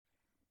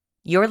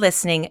You're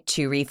listening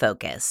to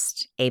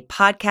Refocused, a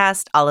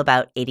podcast all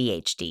about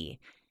ADHD,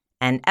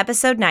 and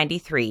episode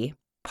 93,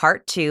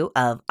 part 2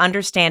 of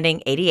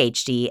Understanding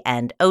ADHD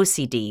and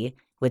OCD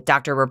with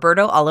Dr.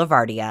 Roberto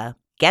Olivardia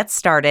gets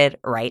started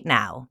right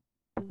now.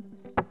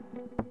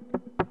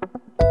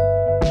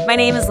 My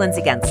name is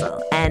Lindsay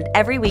Gensel, and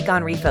every week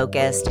on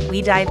Refocused,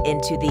 we dive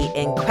into the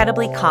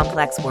incredibly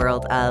complex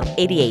world of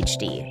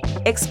ADHD,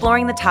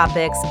 exploring the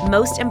topics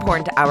most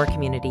important to our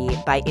community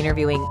by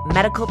interviewing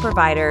medical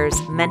providers,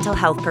 mental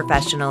health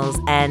professionals,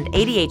 and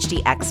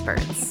ADHD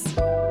experts.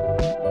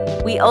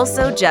 We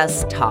also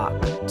just talk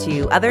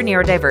to other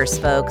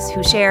neurodiverse folks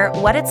who share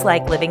what it's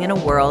like living in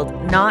a world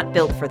not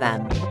built for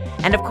them.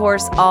 And of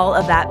course, all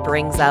of that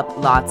brings up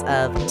lots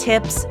of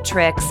tips,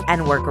 tricks,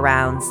 and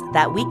workarounds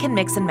that we can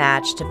mix and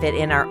match to fit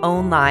in our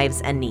own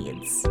lives and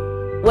needs.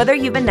 Whether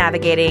you've been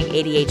navigating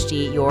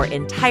ADHD your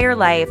entire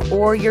life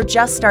or you're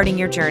just starting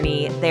your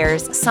journey,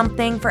 there's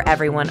something for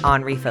everyone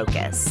on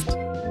Refocused.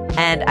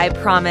 And I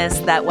promise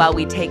that while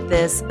we take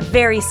this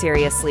very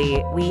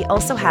seriously, we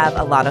also have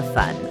a lot of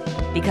fun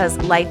because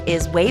life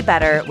is way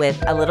better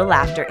with a little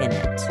laughter in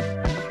it.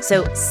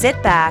 So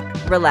sit back,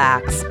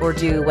 relax, or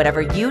do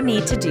whatever you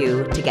need to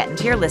do to get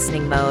into your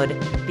listening mode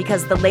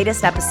because the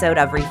latest episode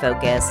of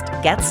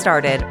Refocused gets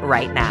started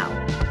right now.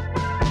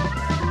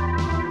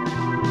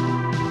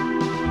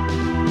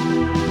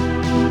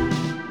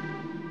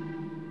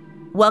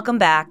 Welcome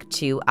back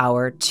to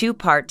our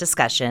two-part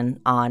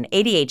discussion on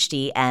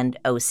ADHD and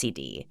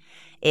OCD.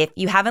 If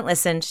you haven't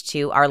listened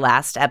to our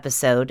last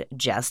episode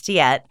just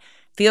yet,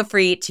 feel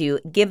free to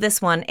give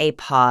this one a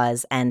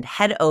pause and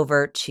head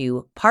over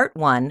to part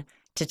 1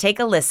 to take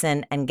a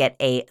listen and get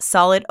a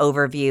solid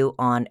overview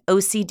on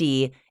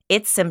OCD,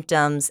 its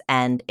symptoms,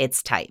 and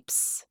its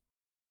types.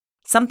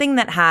 Something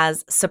that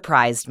has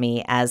surprised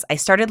me as I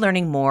started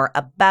learning more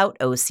about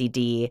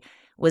OCD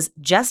was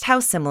just how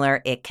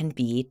similar it can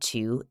be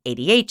to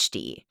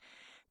ADHD.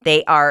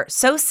 They are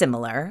so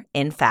similar,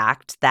 in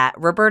fact, that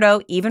Roberto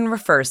even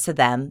refers to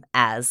them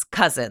as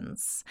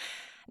cousins.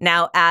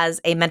 Now,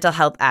 as a mental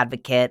health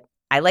advocate,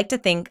 I like to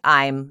think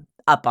I'm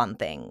up on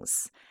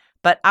things.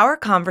 But our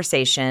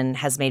conversation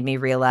has made me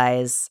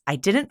realize I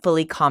didn't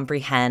fully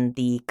comprehend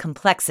the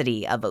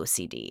complexity of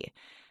OCD.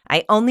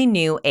 I only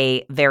knew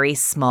a very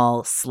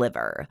small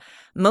sliver,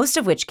 most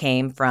of which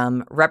came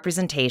from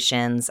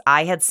representations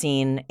I had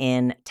seen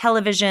in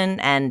television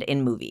and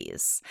in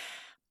movies.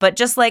 But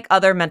just like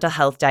other mental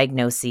health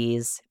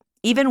diagnoses,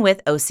 even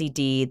with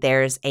OCD,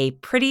 there's a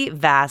pretty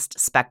vast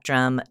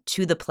spectrum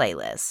to the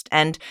playlist,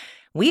 and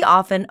we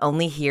often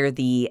only hear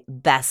the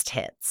best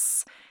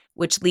hits,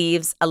 which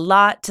leaves a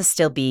lot to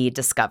still be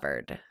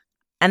discovered.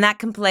 And that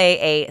can play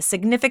a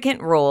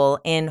significant role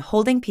in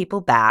holding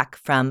people back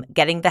from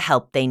getting the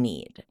help they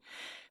need.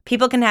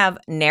 People can have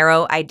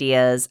narrow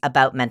ideas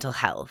about mental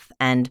health,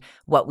 and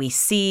what we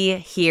see,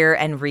 hear,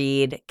 and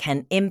read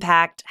can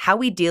impact how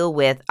we deal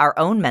with our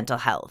own mental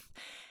health.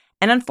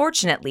 And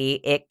unfortunately,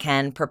 it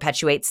can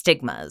perpetuate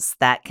stigmas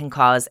that can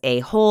cause a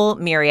whole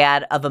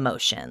myriad of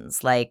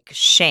emotions like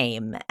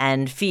shame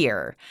and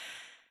fear.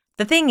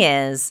 The thing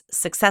is,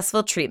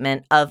 successful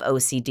treatment of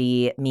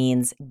OCD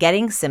means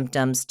getting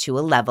symptoms to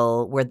a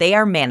level where they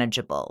are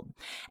manageable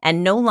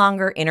and no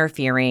longer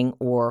interfering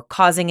or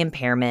causing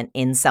impairment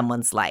in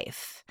someone's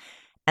life.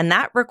 And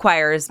that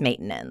requires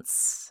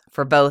maintenance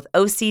for both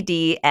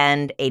OCD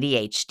and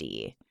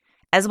ADHD,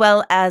 as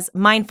well as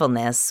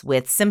mindfulness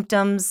with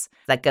symptoms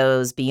that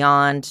goes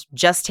beyond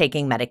just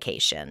taking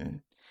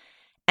medication.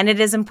 And it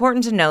is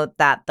important to note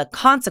that the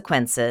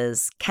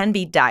consequences can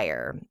be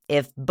dire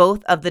if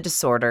both of the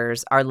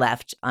disorders are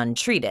left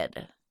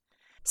untreated.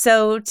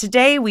 So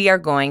today we are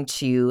going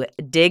to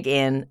dig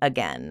in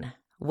again,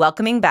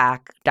 welcoming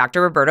back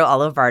Dr. Roberto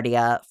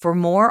Olivardia for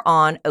more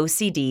on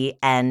OCD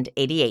and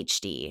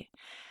ADHD.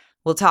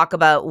 We'll talk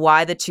about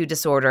why the two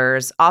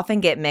disorders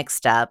often get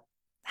mixed up,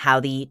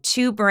 how the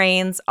two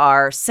brains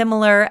are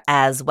similar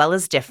as well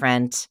as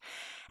different,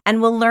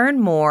 and we'll learn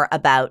more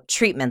about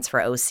treatments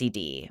for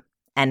OCD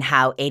and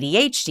how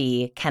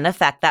ADHD can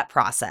affect that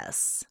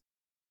process.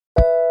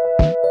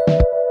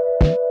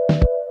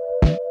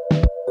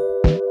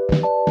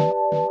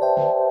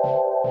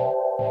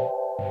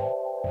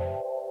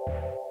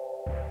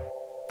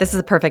 This is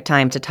a perfect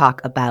time to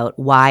talk about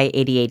why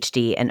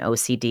ADHD and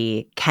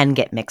OCD can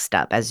get mixed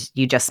up, as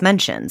you just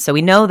mentioned. So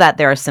we know that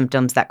there are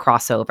symptoms that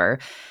cross over,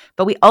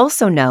 but we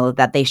also know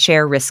that they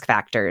share risk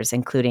factors,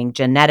 including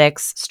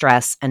genetics,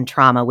 stress, and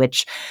trauma,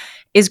 which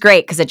is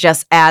great because it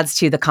just adds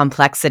to the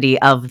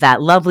complexity of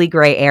that lovely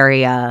gray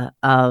area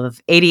of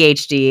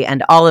ADHD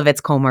and all of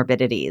its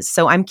comorbidities.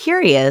 So I'm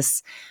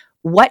curious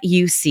what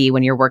you see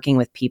when you're working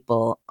with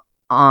people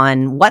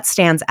on what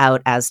stands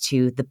out as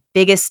to the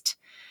biggest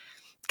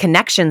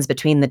connections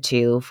between the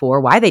two for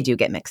why they do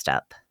get mixed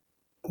up.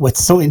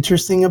 What's so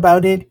interesting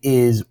about it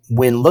is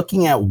when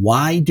looking at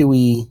why do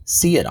we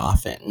see it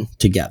often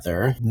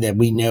together, that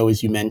we know,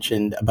 as you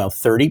mentioned, about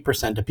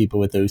 30% of people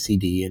with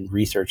OCD and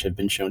research have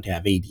been shown to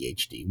have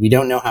ADHD. We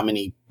don't know how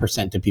many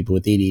percent of people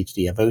with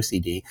ADHD have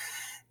OCD.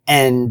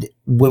 And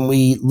when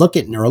we look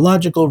at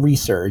neurological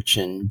research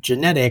and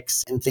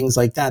genetics and things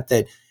like that,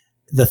 that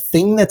the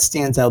thing that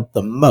stands out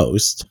the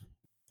most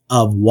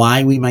of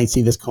why we might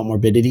see this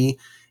comorbidity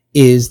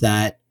is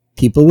that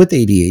people with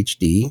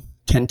ADHD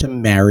tend to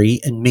marry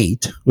and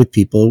mate with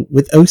people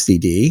with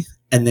OCD.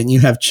 And then you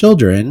have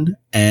children,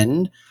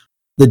 and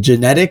the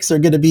genetics are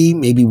going to be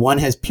maybe one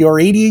has pure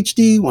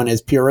ADHD, one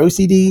has pure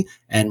OCD,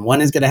 and one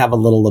is going to have a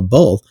little of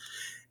both.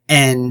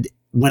 And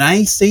when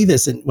I say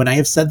this, and when I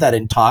have said that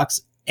in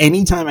talks,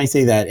 anytime I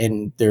say that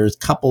and there's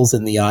couples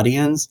in the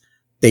audience,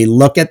 they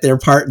look at their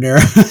partner.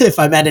 If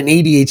I'm at an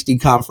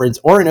ADHD conference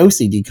or an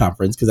OCD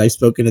conference, because I've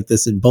spoken at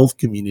this in both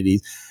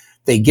communities,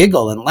 they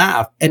giggle and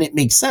laugh. And it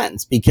makes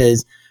sense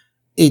because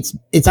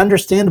it's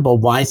understandable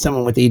why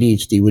someone with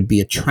ADHD would be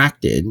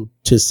attracted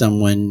to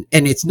someone.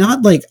 And it's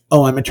not like,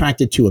 oh, I'm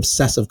attracted to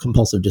obsessive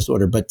compulsive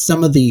disorder, but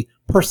some of the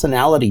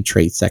personality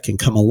traits that can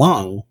come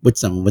along with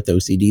someone with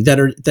OCD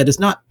that is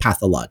not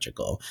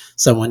pathological.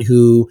 Someone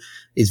who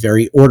is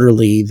very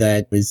orderly,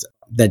 that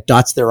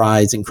dots their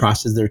I's and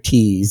crosses their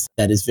T's,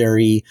 that is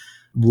very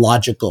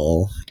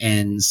logical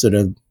and sort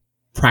of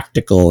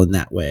practical in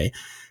that way.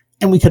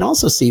 And we can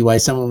also see why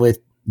someone with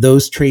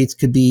those traits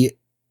could be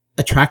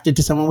attracted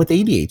to someone with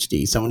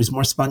ADHD, someone who's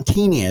more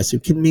spontaneous, who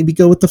can maybe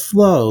go with the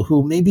flow,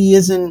 who maybe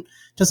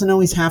doesn't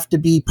always have to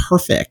be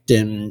perfect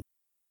and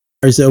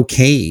is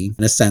okay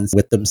in a sense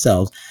with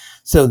themselves.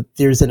 So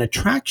there's an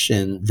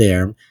attraction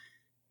there.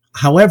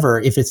 However,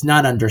 if it's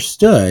not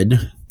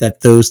understood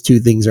that those two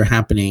things are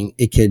happening,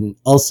 it can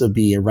also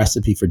be a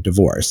recipe for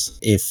divorce.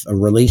 If a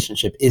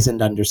relationship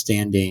isn't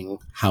understanding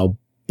how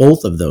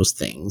both of those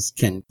things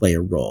can play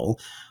a role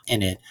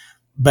in it.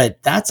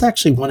 But that's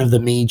actually one of the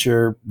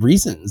major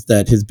reasons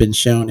that has been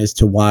shown as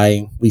to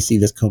why we see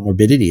this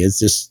comorbidity, is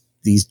just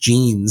these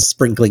genes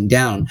sprinkling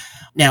down.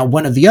 Now,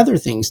 one of the other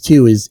things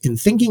too is in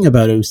thinking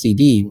about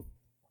OCD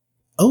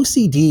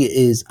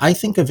is, I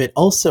think of it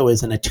also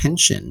as an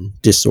attention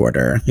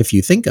disorder, if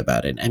you think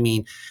about it. I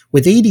mean,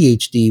 with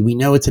ADHD, we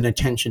know it's an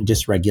attention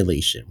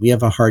dysregulation. We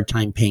have a hard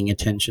time paying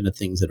attention to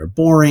things that are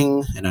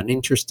boring and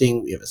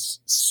uninteresting. We have a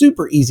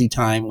super easy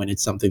time when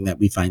it's something that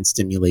we find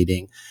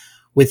stimulating.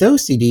 With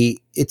OCD,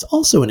 it's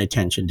also an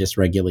attention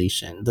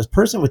dysregulation. The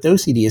person with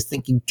OCD is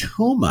thinking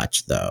too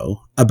much,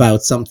 though,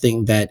 about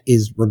something that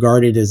is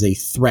regarded as a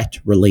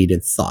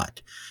threat-related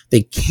thought.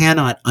 They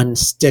cannot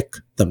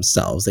unstick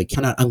themselves. They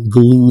cannot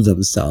unglue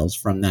themselves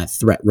from that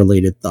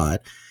threat-related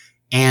thought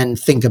and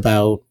think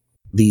about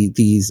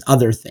these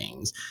other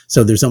things.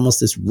 So there's almost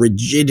this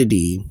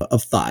rigidity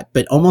of thought,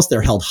 but almost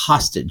they're held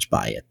hostage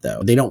by it,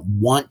 though. They don't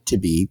want to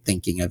be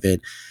thinking of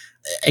it,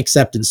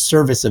 except in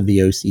service of the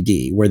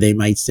OCD, where they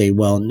might say,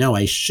 well, no,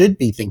 I should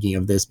be thinking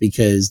of this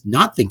because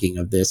not thinking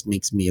of this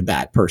makes me a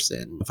bad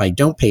person. If I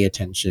don't pay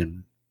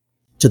attention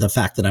to the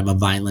fact that I'm a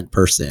violent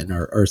person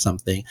or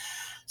something.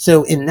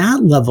 So in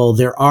that level,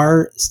 there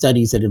are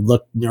studies that have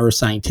looked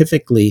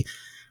neuroscientifically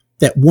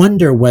that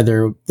wonder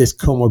whether this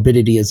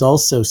comorbidity is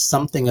also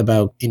something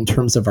about in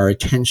terms of our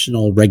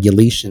attentional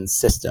regulation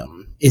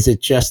system. Is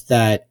it just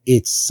that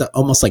it's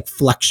almost like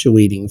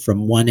fluctuating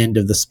from one end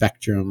of the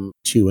spectrum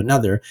to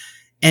another?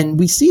 And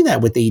we see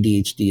that with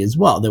ADHD as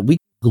well, that we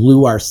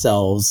glue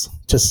ourselves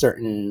to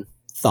certain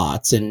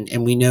thoughts. And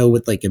we know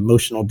with like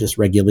emotional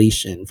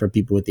dysregulation for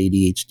people with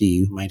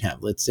ADHD who might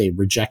have, let's say,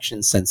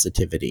 rejection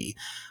sensitivity,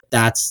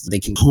 they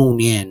can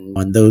hone in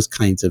on those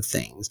kinds of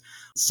things.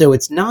 So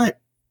it's not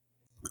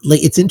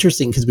like, it's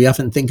interesting because we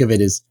often think of it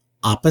as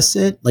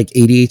opposite, like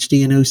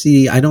ADHD and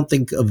OCD. I don't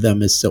think of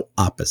them as so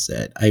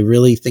opposite. I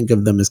really think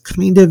of them as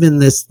kind of in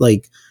this,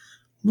 like,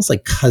 almost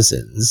like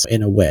cousins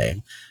in a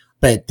way.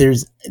 But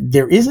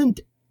there isn't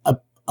a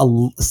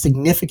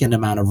significant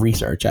amount of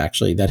research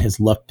actually that has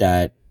looked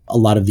at a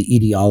lot of the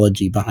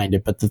etiology behind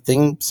it. But the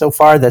thing so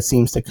far that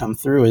seems to come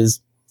through is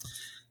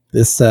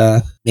this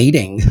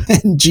mating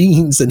and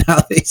genes and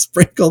how they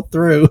sprinkle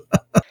through.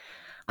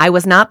 I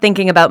was not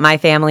thinking about my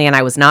family, and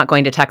I was not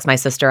going to text my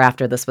sister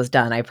after this was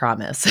done, I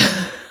promise.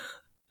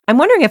 I'm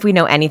wondering if we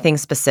know anything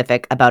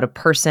specific about a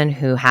person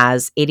who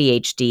has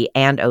ADHD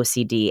and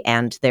OCD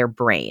and their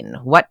brain.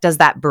 What does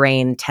that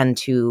brain tend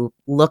to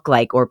look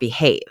like or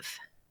behave?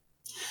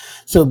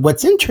 So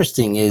what's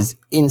interesting is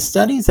in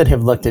studies that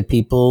have looked at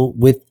people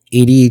with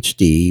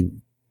ADHD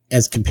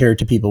as compared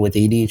to people with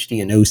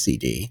ADHD and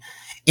OCD,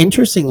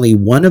 interestingly,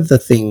 one of the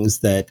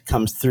things that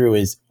comes through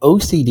is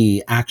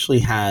OCD actually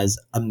has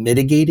a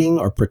mitigating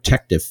or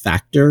protective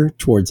factor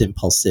towards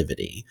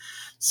impulsivity.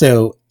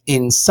 So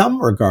in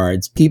some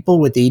regards, people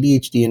with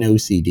ADHD and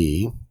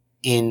OCD,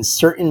 in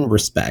certain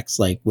respects,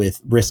 like with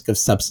risk of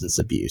substance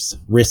abuse,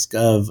 risk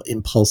of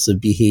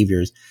impulsive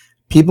behaviors,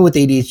 people with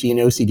ADHD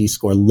and OCD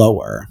score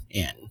lower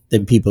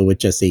than people with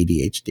just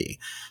ADHD.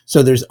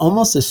 So there's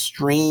almost a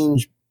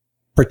strange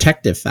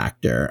protective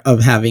factor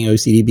of having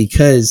OCD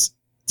because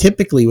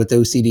typically with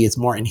OCD, it's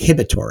more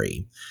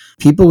inhibitory.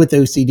 People with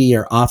OCD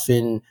are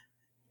often,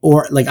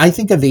 or like I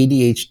think of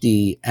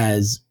ADHD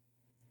as,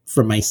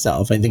 for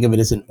myself, I think of it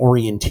as an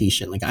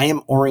orientation. Like I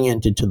am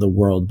oriented to the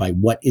world by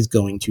what is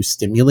going to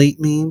stimulate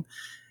me.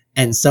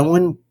 And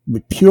someone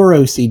with pure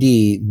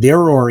OCD,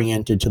 they're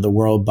oriented to the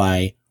world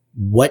by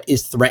what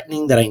is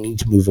threatening that I need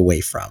to move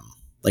away from.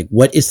 Like,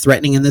 what is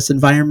threatening in this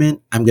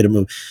environment? I'm going to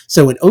move.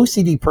 So an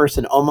OCD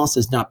person almost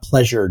is not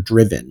pleasure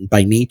driven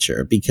by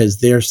nature, because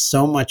they're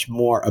so much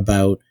more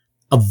about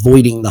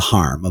avoiding the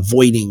harm,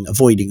 avoiding. The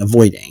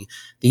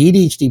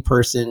ADHD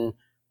person,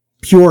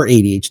 pure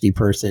ADHD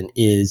person,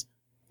 is,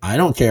 I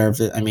don't care if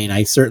it, I mean,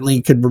 I certainly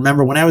could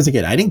remember when I was a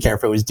kid, I didn't care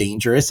if it was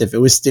dangerous. If it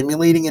was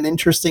stimulating and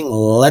interesting,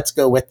 let's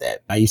go with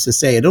it. I used to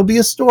say, it'll be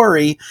a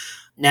story.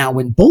 Now,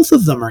 when both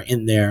of them are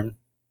in there,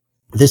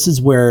 this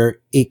is where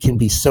it can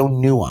be so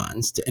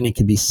nuanced and it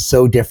can be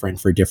so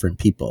different for different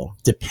people,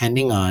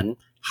 depending on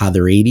how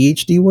their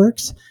ADHD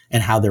works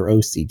and how their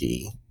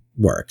OCD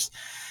works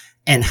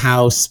and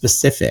how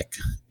specific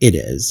it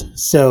is.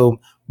 So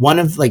one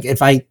of, like,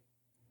 if I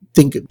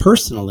think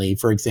personally,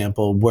 for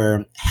example,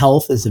 where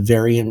health is a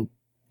very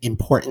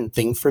important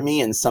thing for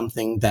me and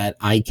something that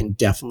I can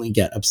definitely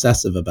get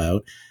obsessive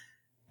about,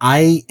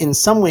 I, in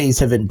some ways,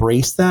 have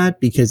embraced that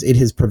because it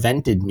has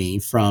prevented me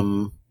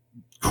from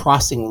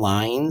crossing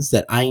lines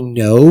that I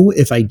know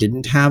if I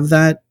didn't have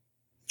that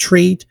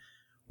trait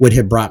would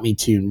have brought me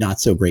to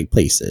not so great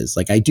places.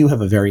 Like, I do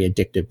have a very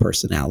addictive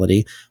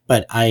personality,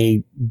 but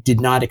I did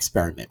not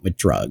experiment with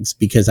drugs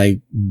because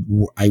I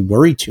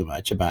worry too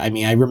much about, I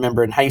mean, I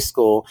remember in high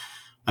school,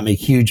 I'm a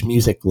huge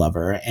music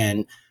lover,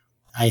 and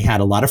I had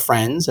a lot of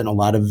friends, and a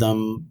lot of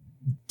them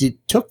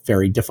took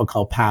very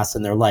difficult paths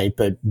in their life.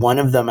 But one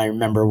of them I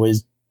remember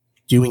was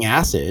doing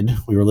acid.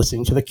 We were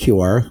listening to The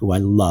Cure, who I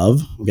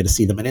love. I'm going to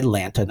see them in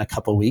Atlanta in a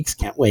couple of weeks.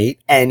 Can't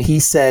wait. And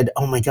he said,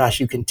 oh my gosh,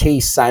 you can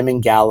taste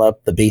Simon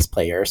Gallup, the bass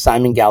player,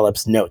 Simon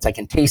Gallup's notes. I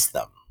can taste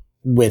them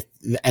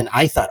and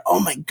I thought, oh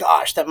my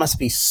gosh, that must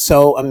be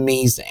so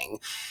amazing.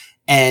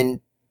 And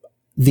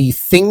the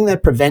thing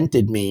that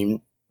prevented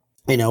me,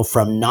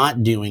 from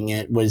not doing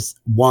it was,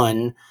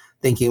 one,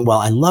 thinking, well,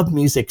 I love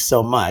music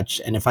so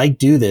much, and if I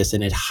do this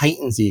and it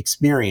heightens the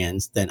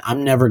experience, then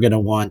I'm never going to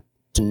want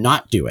to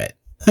not do it.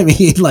 I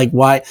mean, like,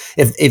 why?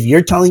 If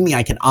you're telling me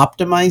I can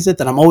optimize it,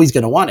 then I'm always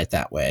going to want it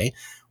that way,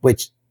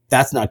 which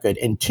that's not good.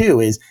 And two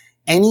is,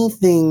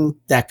 anything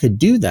that could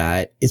do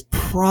that is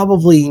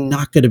probably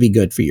not going to be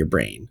good for your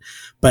brain.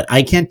 But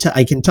I can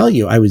tell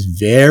you, I was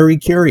very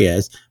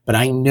curious, but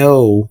I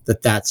know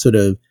that sort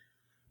of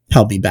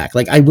held me back.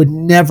 Like, I would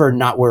never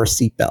not wear a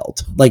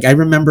seatbelt. Like, I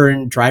remember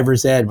in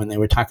driver's ed when they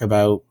would talk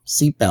about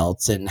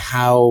seatbelts and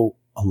how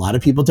a lot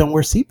of people don't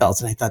wear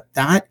seatbelts. And I thought,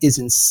 that is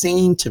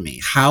insane to me.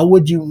 How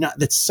would you not?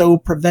 That's so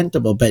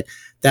preventable. But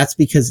that's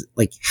because,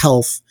 like,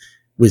 health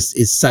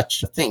is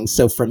such a thing.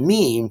 So for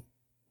me,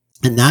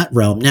 in that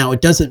realm, now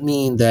it doesn't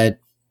mean that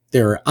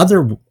there are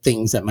other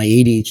things that my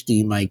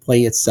ADHD might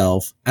play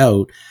itself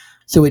out.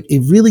 So it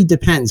really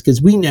depends,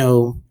 because we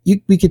know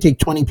we could take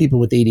 20 people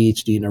with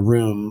ADHD in a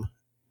room,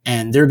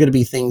 and there are going to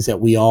be things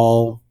that we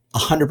all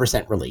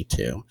 100% relate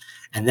to.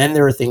 And then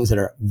there are things that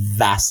are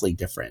vastly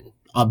different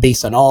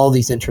based on all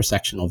these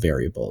intersectional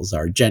variables: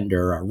 our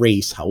gender, our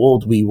race, how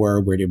old we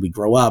were, where did we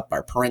grow up,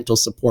 our parental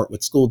support,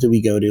 what school did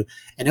we go to.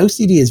 And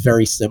OCD is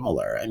very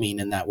similar. I mean,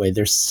 in that way,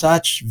 there's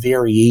such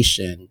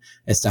variation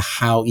as to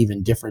how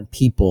even different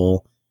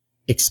people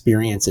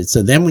experience it.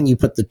 So then when you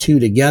put the two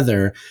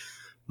together,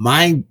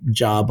 my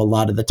job a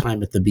lot of the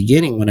time at the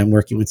beginning when I'm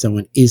working with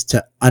someone is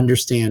to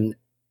understand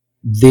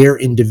their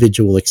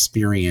individual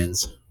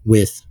experience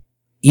with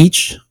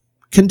each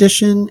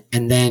condition,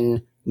 and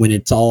then when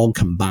it's all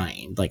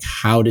combined, like,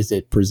 how does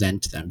it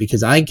present to them?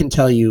 Because I can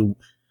tell you,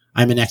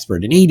 I'm an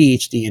expert in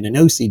ADHD and in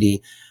OCD,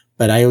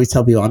 but I always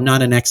tell people I'm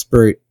not an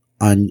expert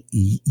on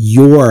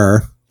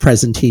your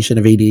presentation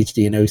of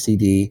ADHD and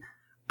OCD.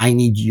 I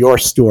need your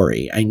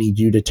story. I need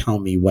you to tell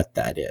me what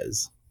that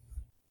is.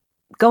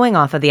 Going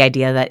off of the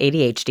idea that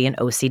ADHD and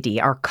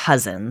OCD are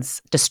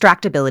cousins,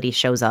 distractibility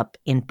shows up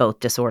in both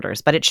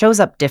disorders, but it shows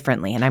up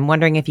differently. And I'm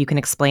wondering if you can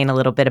explain a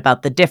little bit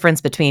about the difference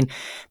between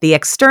the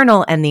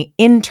external and the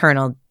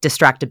internal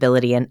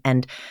distractibility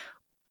and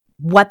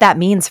what that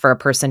means for a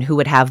person who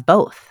would have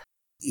both.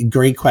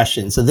 Great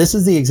question. So this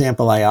is the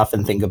example I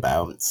often think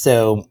about.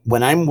 So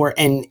when I'm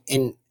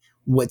and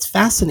what's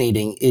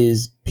fascinating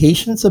is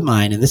patients of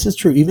mine, and this is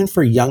true even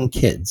for young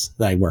kids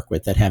that I work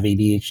with that have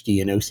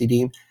ADHD and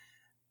OCD,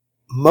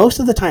 most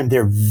of the time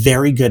they're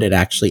very good at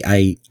actually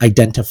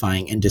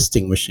identifying and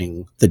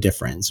distinguishing the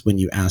difference when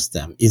you ask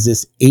them,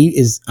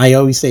 I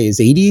always say, is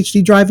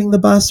ADHD driving the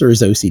bus or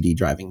is OCD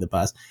driving the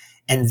bus?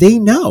 And they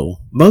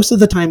know. Most of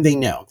the time they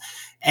know.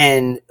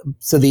 And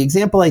so the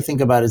example I think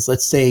about is,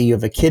 let's say you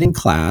have a kid in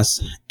class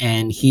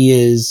and he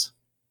is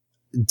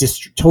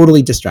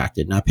totally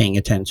distracted, not paying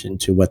attention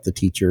to what the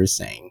teacher is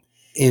saying.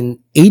 In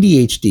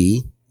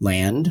ADHD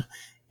land,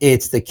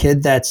 it's the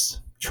kid that's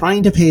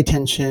trying to pay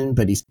attention,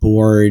 but he's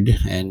bored,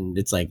 and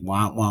it's like,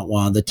 wah, wah,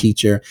 wah, the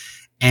teacher.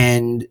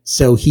 And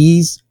so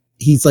he's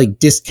like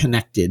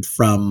disconnected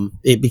from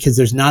it because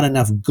there's not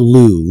enough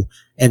glue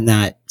in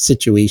that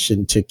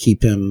situation to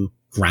keep him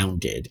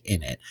grounded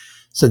in it.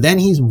 So then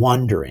he's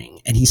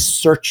wondering and he's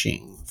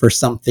searching for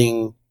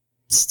something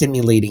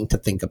stimulating to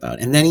think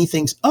about. And then he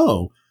thinks,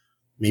 oh,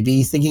 Maybe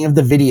he's thinking of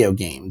the video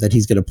game that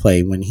he's going to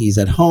play when he's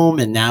at home,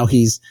 and now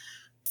he's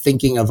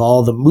thinking of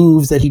all the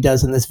moves that he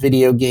does in this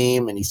video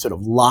game, and he's sort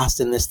of lost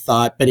in this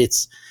thought. But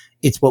it's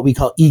what we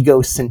call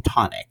ego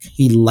syntonic.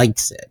 He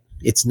likes it.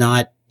 It's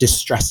not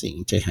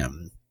distressing to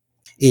him.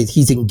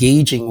 He's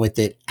engaging with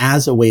it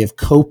as a way of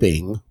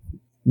coping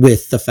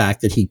with the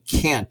fact that he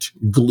can't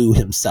glue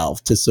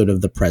himself to sort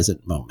of the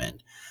present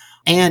moment.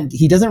 And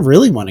he doesn't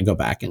really want to go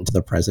back into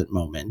the present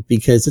moment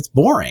because it's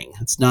boring.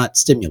 It's not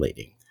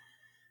stimulating.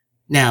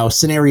 Now,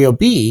 scenario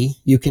B,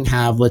 you can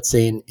have, let's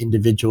say, an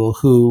individual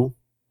who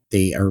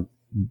they are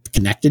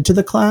connected to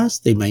the class.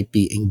 They might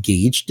be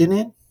engaged in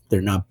it.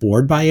 They're not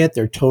bored by it.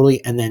 They're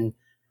totally, and then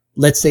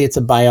let's say it's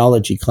a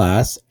biology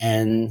class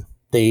and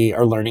they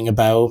are learning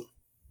about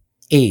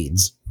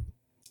AIDS.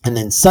 And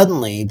then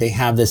suddenly they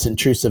have this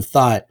intrusive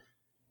thought,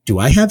 do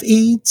I have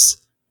AIDS?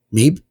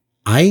 Maybe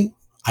I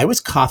was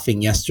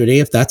coughing yesterday.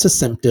 If that's a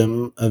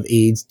symptom of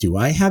AIDS, do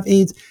I have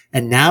AIDS?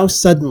 And now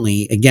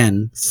suddenly,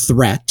 again,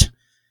 threat.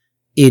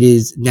 It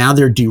is now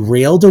they're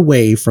derailed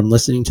away from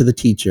listening to the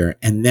teacher.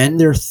 And then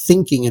they're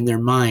thinking in their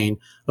mind,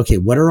 okay,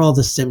 what are all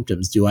the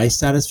symptoms? Do I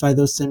satisfy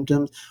those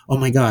symptoms? Oh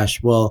my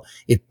gosh. Well,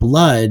 if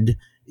blood,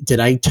 did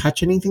I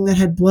touch anything that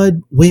had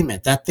blood? Wait a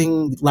minute. That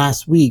thing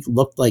last week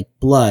looked like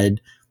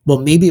blood. Well,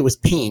 maybe it was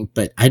paint,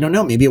 but I don't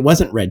know. Maybe it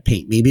wasn't red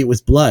paint. Maybe it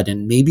was blood.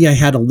 And maybe I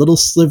had a little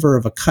sliver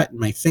of a cut in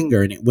my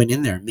finger and it went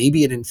in there.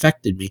 Maybe it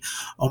infected me.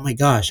 Oh my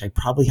gosh, I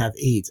probably have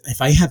AIDS. If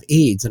I have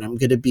AIDS and I'm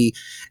going to be,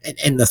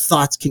 and the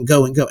thoughts can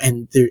go and go,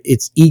 and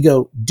it's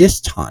ego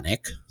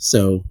dystonic.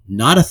 So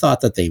not a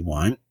thought that they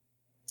want.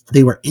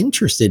 They were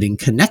interested and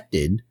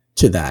connected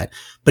to that,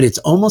 but it's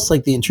almost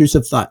like the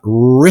intrusive thought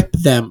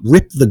ripped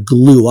the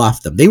glue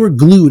off them. They were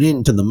glued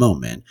into the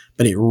moment,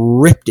 but it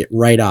ripped it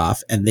right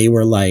off, and they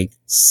were like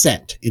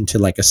sent into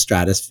like a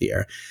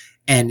stratosphere.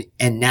 And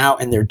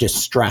they're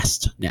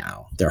distressed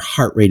now. Their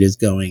heart rate is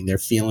going, they're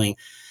feeling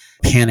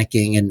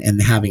panicking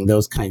and having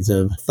those kinds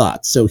of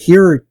thoughts. So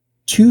here are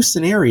two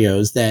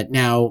scenarios that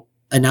now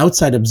an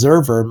outside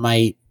observer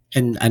might,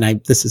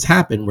 this has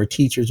happened where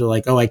teachers are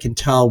like, oh, I can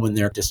tell when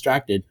they're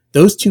distracted.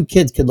 Those two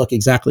kids could look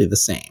exactly the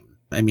same.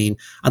 I mean,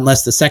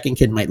 unless the second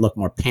kid might look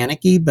more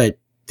panicky, but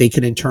they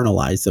can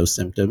internalize those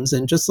symptoms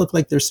and just look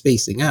like they're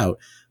spacing out.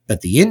 But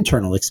the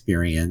internal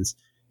experience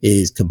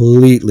is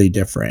completely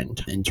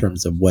different in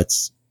terms of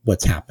what's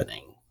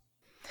happening.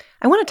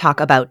 I want to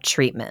talk about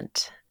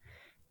treatment.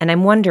 And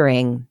I'm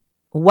wondering,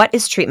 what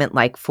is treatment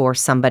like for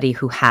somebody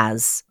who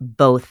has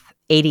both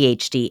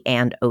ADHD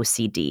and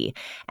OCD?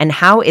 And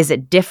how is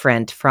it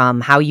different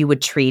from how you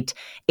would treat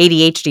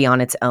ADHD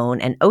on its own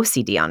and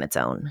OCD on its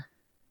own?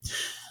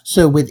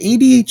 So with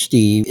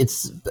ADHD,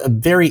 it's a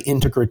very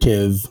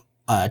integrative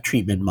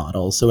treatment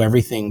model. So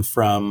everything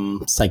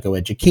from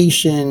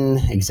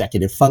psychoeducation,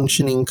 executive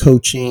functioning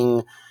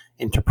coaching,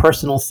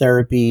 interpersonal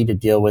therapy to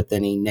deal with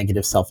any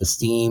negative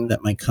self-esteem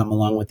that might come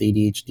along with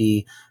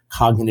ADHD,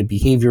 cognitive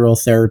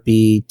behavioral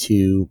therapy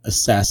to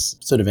assess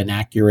sort of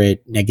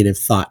inaccurate negative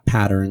thought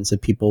patterns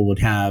that people would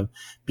have,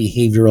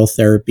 behavioral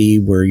therapy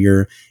where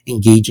you're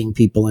engaging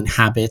people in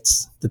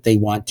habits that they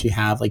want to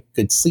have, like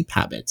good sleep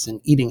habits and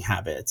eating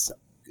habits.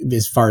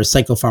 As far as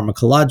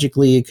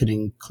psychopharmacologically, it could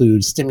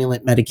include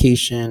stimulant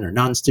medication or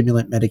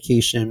non-stimulant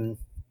medication,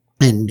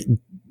 and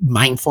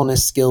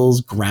mindfulness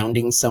skills,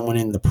 grounding someone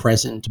in the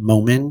present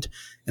moment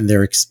and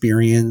their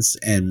experience,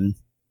 and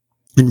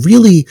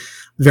really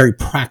very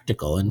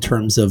practical in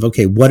terms of,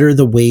 okay, what are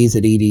the ways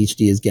that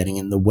ADHD is getting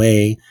in the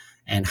way,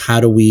 and how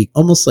do we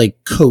almost like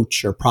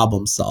coach or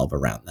problem solve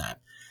around that?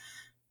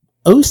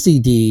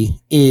 OCD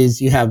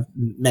is, you have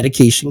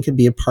medication can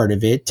be a part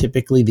of it,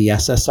 typically the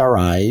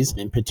SSRIs,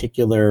 in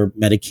particular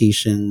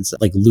medications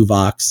like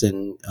Luvox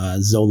and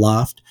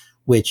Zoloft,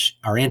 which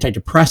are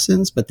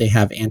antidepressants, but they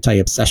have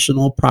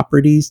anti-obsessional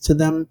properties to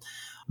them.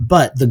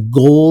 But the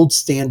gold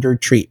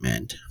standard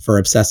treatment for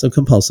obsessive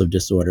compulsive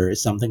disorder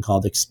is something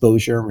called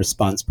exposure and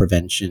response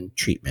prevention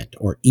treatment,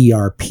 or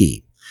ERP.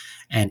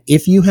 And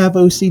if you have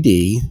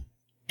OCD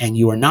and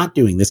you are not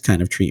doing this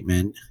kind of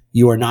treatment,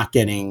 you are not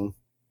getting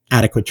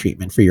adequate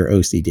treatment for your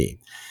OCD.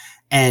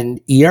 And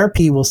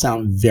ERP will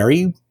sound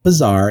very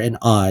bizarre and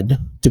odd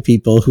to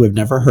people who have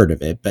never heard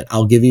of it, but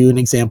I'll give you an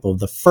example.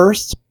 The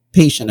first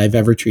patient I've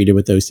ever treated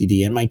with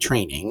OCD in my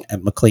training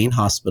at McLean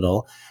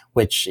Hospital,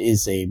 which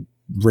is a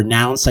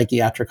renowned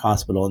psychiatric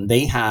hospital, and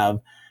they have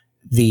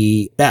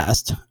the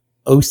best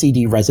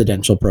OCD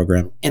residential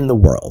program in the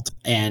world.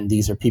 And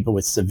these are people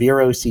with severe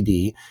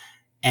OCD.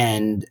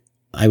 And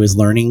I was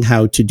learning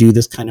how to do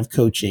this kind of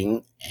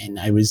coaching, and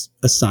I was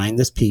assigned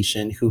this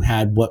patient who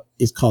had what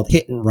is called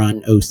hit and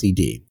run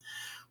OCD,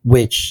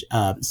 which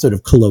sort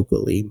of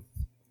colloquially,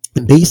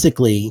 and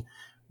basically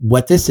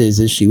what this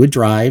is she would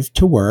drive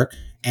to work,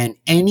 and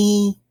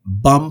any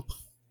bump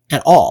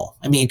at all,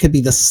 I mean, it could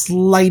be the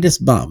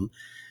slightest bump,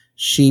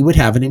 she would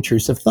have an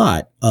intrusive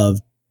thought of,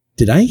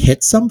 did I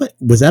hit somebody?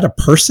 Was that a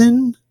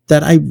person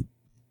that I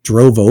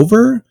drove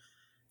over?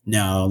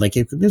 No, like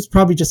it was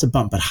probably just a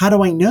bump, but how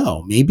do I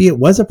know? Maybe it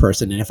was a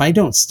person. And if I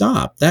don't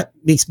stop, that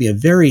makes me a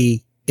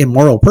very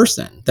immoral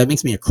person. That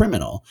makes me a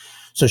criminal.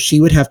 So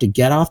she would have to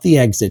get off the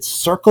exit,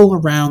 circle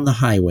around the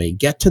highway,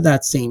 get to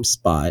that same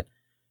spot,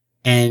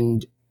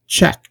 and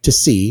check to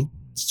see.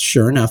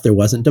 Sure enough, there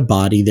wasn't a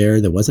body there.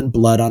 There wasn't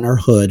blood on her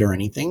hood or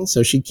anything.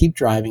 So she'd keep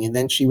driving, and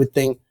then she would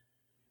think,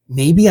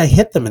 maybe I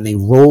hit them and they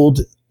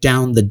rolled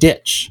down the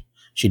ditch.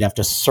 She'd have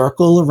to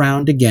circle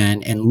around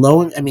again, and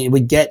it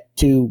would get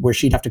to where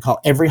she'd have to call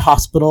every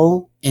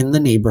hospital in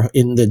the neighborhood,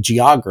 in the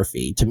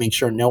geography, to make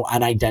sure no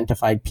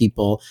unidentified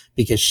people,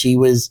 because she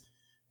was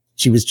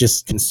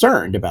just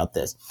concerned about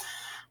this.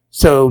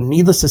 So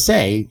needless to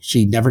say,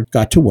 she never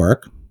got to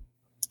work,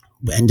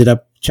 ended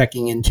up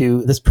checking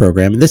into this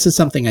program. And this is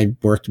something I've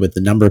worked with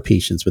a number of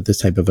patients with this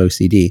type of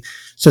OCD.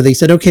 So they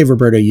said, okay,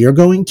 Roberto, you're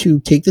going to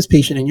take this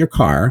patient in your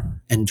car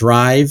and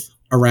drive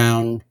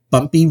around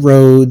bumpy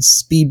roads,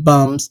 speed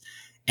bumps.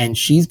 And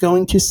she's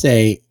going to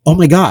say, oh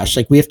my gosh,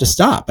 like we have to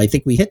stop. I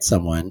think we hit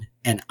someone.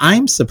 And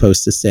I'm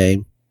supposed to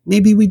say,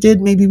 maybe we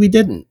did, maybe we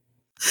didn't.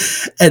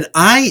 And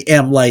I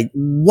am like,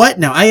 what?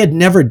 Now, I had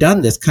never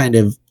done this kind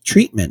of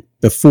treatment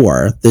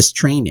before, this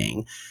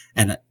training.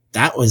 And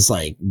that was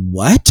like,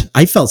 what?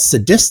 I felt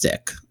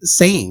sadistic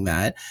saying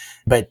that.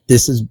 But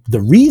this is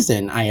the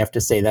reason I have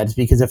to say that, is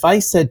because if I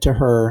said to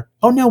her,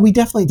 oh no, we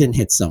definitely didn't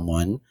hit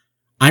someone,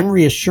 I'm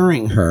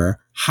reassuring her.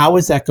 How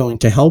is that going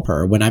to help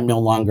her when I'm no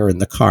longer in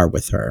the car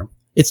with her?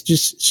 It's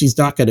just,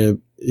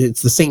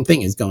 it's the same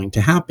thing is going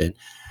to happen.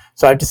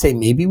 So I have to say,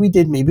 maybe we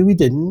did, maybe we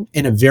didn't,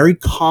 in a very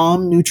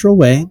calm, neutral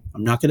way.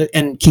 I'm not going to,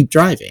 and keep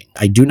driving.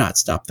 I do not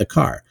stop the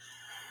car.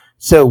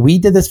 So we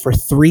did this for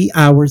 3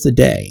 hours a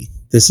day.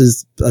 This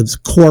is a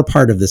core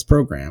part of this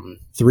program.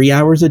 3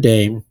 hours a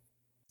day.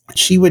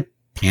 She would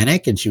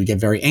panic and she would get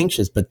very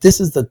anxious. But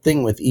this is the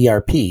thing with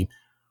ERP.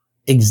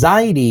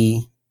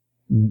 Anxiety,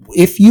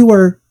 if you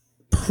are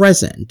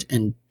present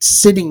and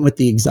sitting with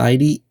the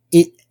anxiety,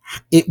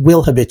 it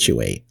will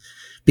habituate,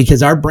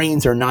 because our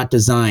brains are not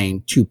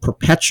designed to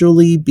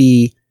perpetually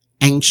be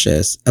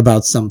anxious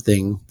about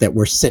something that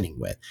we're sitting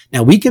with.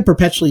 Now, we could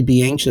perpetually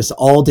be anxious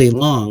all day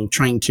long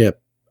trying to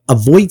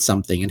avoid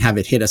something and have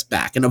it hit us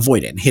back, and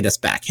avoid it and hit us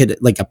back, hit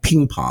it like a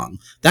ping pong.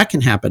 That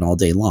can happen all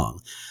day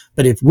long.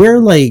 But if we're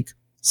like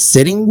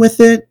sitting with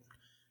it,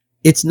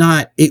 it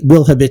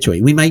will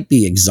habituate. We might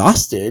be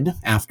exhausted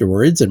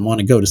afterwards and want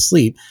to go to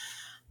sleep.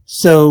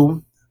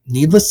 So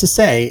needless to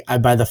say,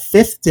 by the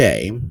 5th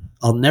day,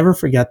 I'll never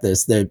forget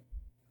this, that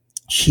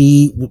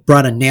she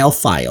brought a nail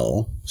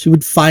file. She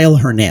would file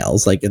her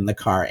nails like in the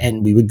car,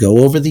 and we would go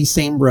over these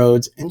same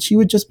roads, and she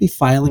would just be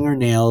filing her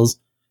nails,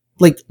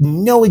 like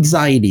no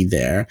anxiety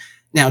there.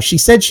 Now, she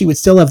said she would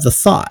still have the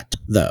thought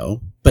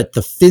though, but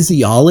the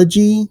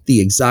physiology,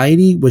 the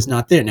anxiety was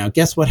not there. Now,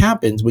 guess what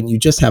happens when you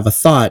just have a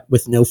thought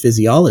with no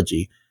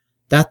physiology?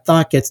 That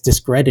thought gets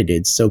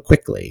discredited so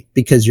quickly,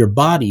 because your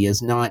body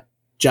is not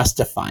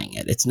justifying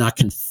it. It's not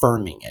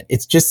confirming it.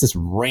 It's just this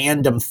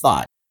random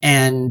thought.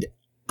 And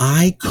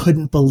I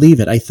couldn't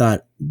believe it. I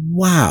thought,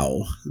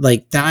 wow,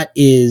 like that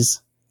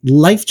is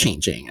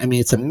life-changing. I mean,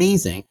 it's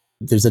amazing.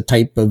 There's a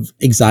type of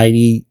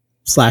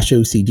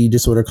anxiety/OCD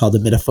disorder called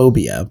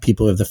emetophobia.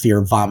 People have the fear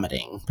of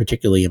vomiting,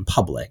 particularly in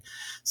public.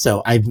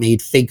 So I've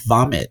made fake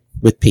vomit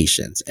with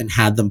patients and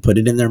had them put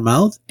it in their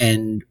mouth,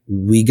 and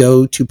we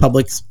go to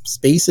public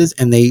spaces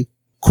and they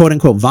quote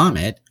unquote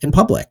vomit in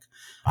public.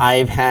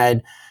 I've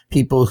had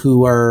people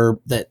who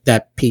are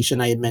that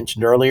patient I had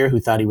mentioned earlier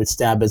who thought he would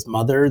stab his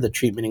mother. The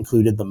treatment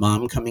included the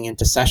mom coming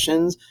into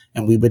sessions,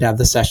 and we would have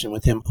the session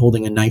with him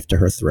holding a knife to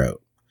her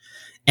throat.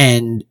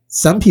 And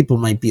some people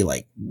might be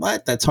like,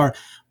 what? That's hard.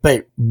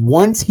 But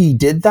once he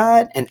did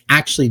that and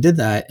actually did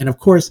that, and of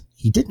course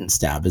he didn't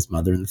stab his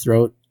mother in the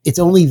throat, it's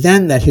only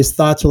then that his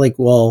thoughts are like,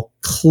 well,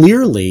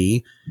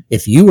 clearly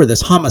if you were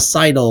this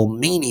homicidal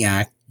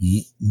maniac,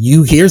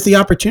 here's the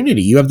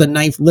opportunity. You have the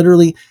knife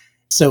literally.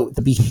 So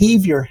the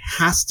behavior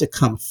has to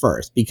come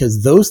first,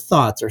 because those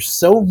thoughts are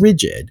so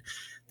rigid,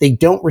 they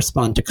don't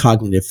respond to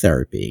cognitive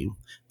therapy.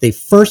 They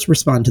first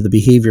respond to the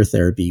behavior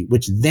therapy,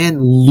 which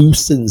then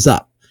loosens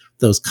up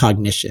those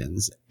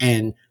cognitions.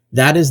 And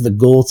that is the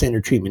gold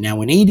standard treatment. Now,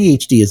 when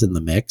ADHD is in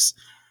the mix,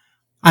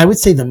 I would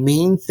say the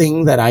main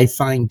thing that I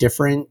find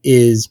different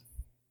is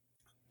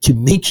to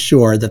make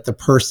sure that the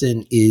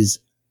person is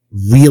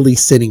really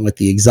sitting with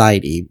the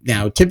anxiety.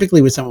 Now,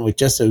 typically with someone with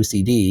just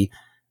OCD,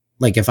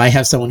 like if I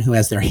have someone who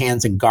has their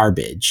hands in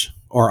garbage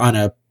or on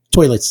a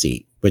toilet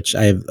seat, which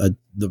I have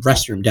the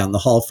restroom down the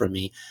hall from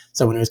me,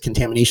 someone who has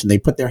contamination, they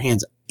put their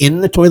hands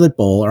in the toilet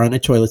bowl or on a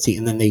toilet seat,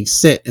 and then they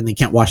sit and they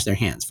can't wash their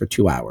hands for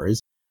 2 hours.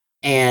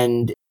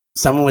 And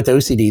someone with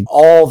OCD,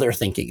 all they're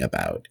thinking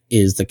about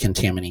is the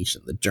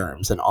contamination, the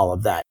germs, and all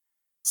of that.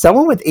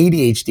 Someone with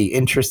ADHD,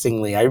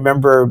 interestingly, I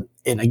remember,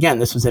 and again,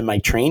 this was in my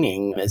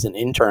training as an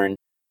intern,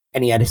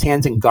 and he had his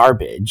hands in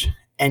garbage,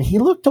 and he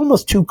looked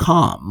almost too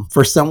calm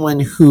for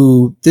someone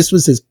who, this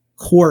was his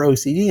core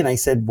OCD. And I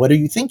said, what are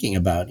you thinking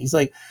about? He's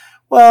like,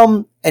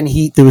 well, and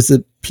there was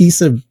a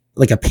piece of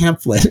like a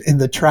pamphlet in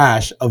the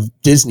trash of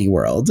Disney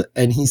World.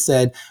 And he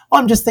said, oh,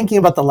 I'm just thinking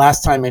about the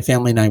last time my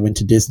family and I went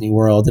to Disney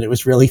World, and it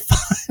was really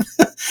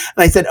fun.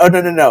 And I said, oh,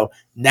 no, no, no.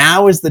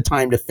 Now is the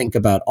time to think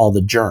about all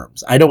the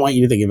germs. I don't want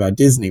you to think about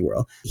Disney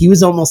World. He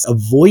was almost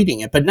avoiding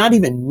it, but not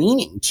even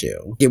meaning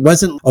to. It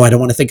wasn't, oh, I don't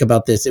want to think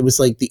about this. It was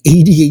like the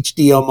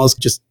ADHD almost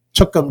just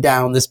took him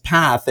down this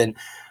path.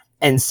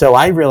 And so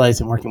I realized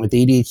in working with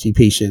ADHD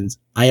patients,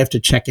 I have to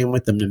check in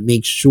with them to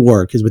make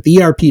sure, because with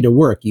ERP to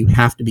work, you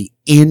have to be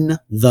in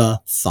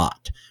the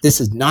thought. This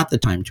is not the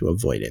time to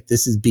avoid it.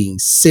 This is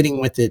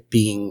sitting with it,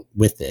 being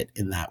with it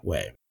in that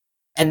way.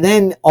 And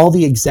then all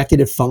the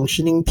executive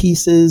functioning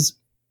pieces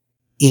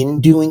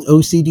in doing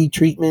OCD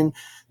treatment,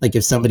 like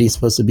if somebody's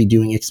supposed to be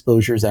doing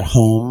exposures at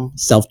home,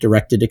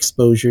 self-directed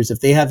exposures,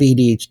 if they have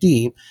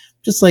ADHD,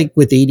 just like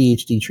with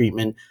ADHD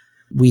treatment,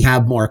 we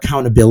have more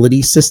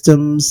accountability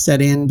systems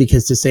set in,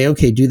 because to say,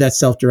 okay, do that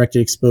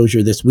self-directed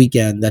exposure this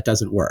weekend, that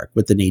doesn't work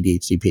with an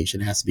ADHD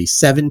patient. It has to be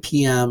 7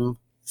 p.m.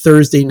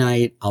 Thursday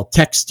night. I'll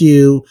text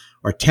you,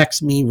 or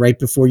text me right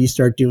before you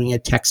start doing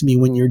it. Text me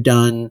when you're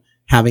done.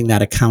 Having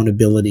that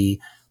accountability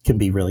can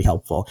be really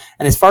helpful.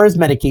 And as far as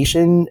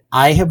medication,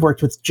 I have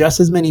worked with just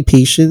as many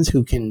patients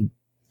who can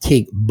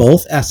take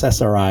both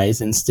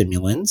SSRIs and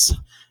stimulants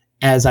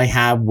as I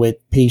have with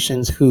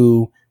patients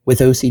with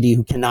OCD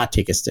who cannot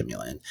take a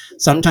stimulant.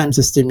 Sometimes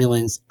the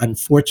stimulants,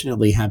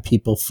 unfortunately, have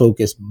people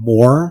focus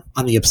more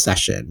on the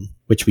obsession,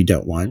 which we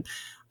don't want.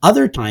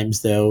 Other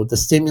times, though, the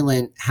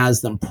stimulant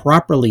has them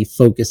properly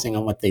focusing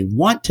on what they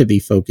want to be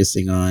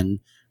focusing on,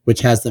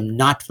 which has them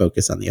not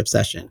focus on the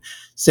obsession.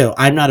 So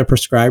I'm not a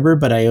prescriber,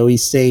 but I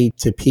always say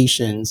to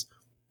patients,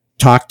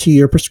 talk to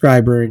your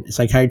prescriber and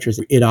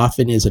psychiatrist. It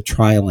often is a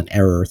trial and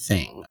error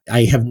thing.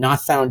 I have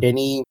not found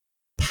any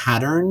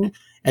pattern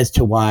as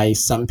to why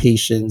some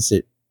patients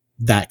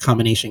that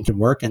combination can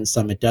work and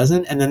some it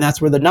doesn't. And then that's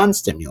where the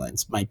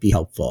non-stimulants might be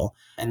helpful.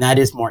 And that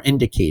is more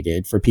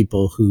indicated for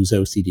people whose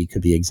OCD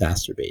could be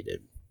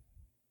exacerbated.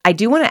 I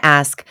do want to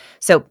ask,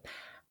 so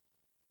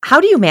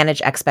how do you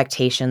manage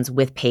expectations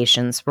with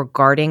patients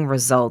regarding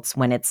results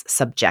when it's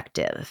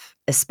subjective,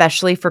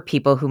 especially for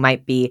people who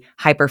might be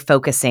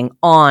hyper-focusing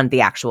on the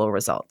actual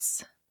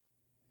results?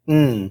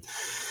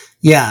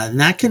 Yeah, and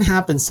that can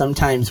happen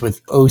sometimes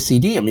with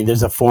OCD. I mean,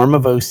 there's a form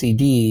of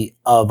OCD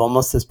of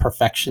almost this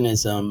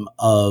perfectionism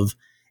of,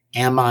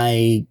 am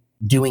I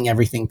doing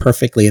everything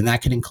perfectly? And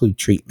that can include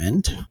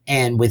treatment.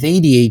 And with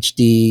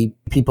ADHD,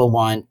 people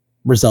want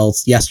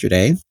results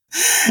yesterday.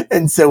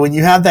 And so when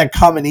you have that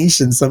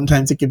combination,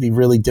 sometimes it can be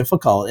really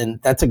difficult.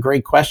 And that's a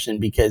great question,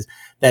 because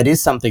that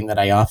is something that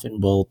I often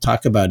will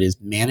talk about, is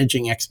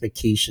managing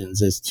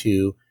expectations as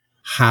to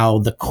how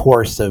the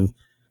course of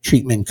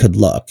treatment could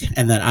look.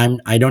 And that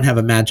I don't have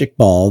a magic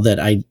ball, that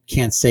I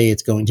can't say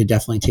it's going to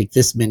definitely take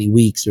this many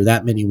weeks or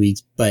that many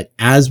weeks. But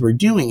as we're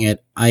doing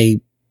it,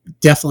 I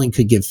definitely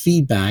could give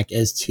feedback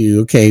as to,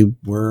 okay,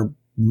 we're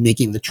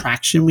making the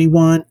traction we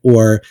want,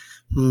 or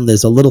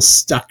there's a little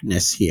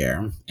stuckness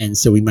here. And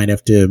so we might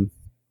have to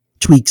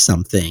tweak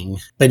something.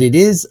 But it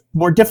is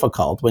more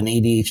difficult when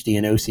ADHD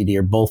and OCD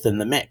are both in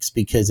the mix,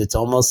 because it's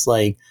almost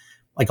like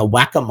a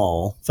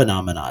whack-a-mole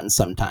phenomenon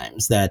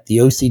sometimes, that the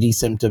OCD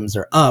symptoms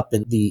are up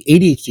and the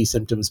ADHD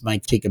symptoms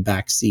might take a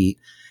back seat.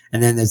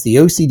 And then as the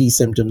OCD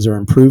symptoms are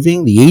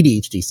improving, the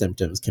ADHD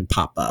symptoms can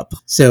pop up.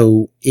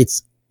 So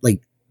it's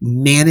like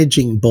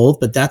managing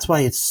both, but that's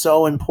why it's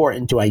so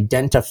important to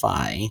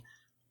identify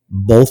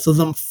both of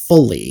them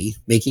fully,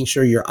 making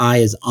sure your eye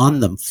is on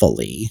them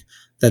fully,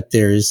 that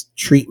there's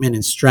treatment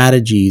and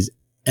strategies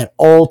at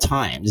all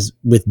times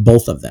with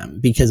both of them.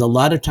 Because a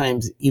lot of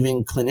times,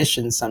 even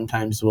clinicians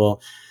sometimes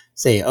will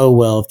say, oh,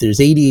 well, if there's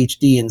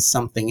ADHD and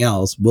something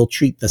else, we'll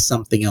treat the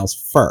something else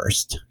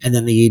first. And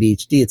then the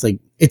ADHD, it's like,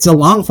 it's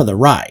along for the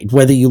ride,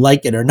 whether you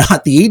like it or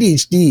not. The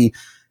ADHD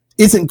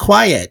isn't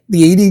quiet.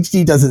 The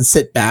ADHD doesn't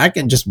sit back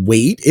and just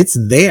wait. It's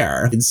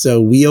there. And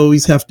so we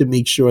always have to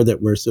make sure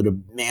that we're sort of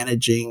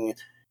managing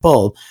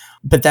both.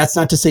 But that's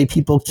not to say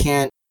people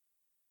can't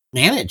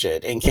manage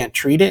it and can't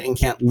treat it and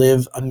can't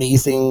live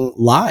amazing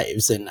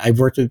lives. And I've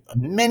worked with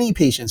many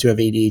patients who have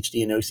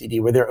ADHD and OCD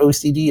where their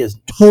OCD is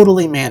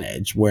totally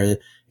managed, where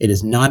it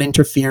is not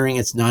interfering,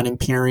 it's not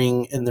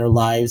impairing in their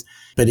lives.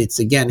 But it's,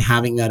 again,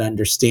 having that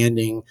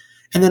understanding.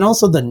 And then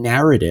also the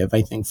narrative,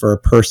 I think, for a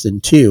person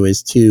too,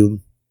 is to,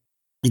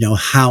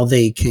 how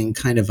they can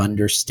kind of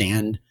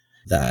understand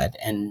that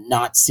and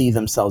not see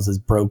themselves as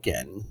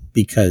broken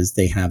because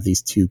they have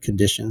these two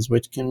conditions,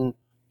 which can,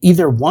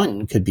 either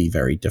one could be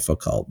very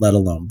difficult, let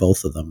alone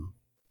both of them.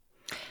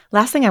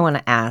 Last thing I want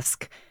to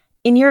ask,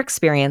 in your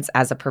experience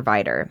as a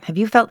provider, have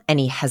you felt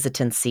any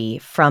hesitancy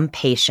from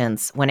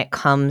patients when it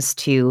comes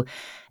to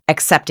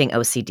accepting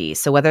OCD?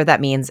 So whether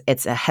that means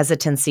it's a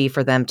hesitancy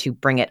for them to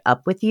bring it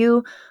up with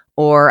you,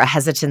 or a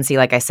hesitancy,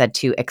 like I said,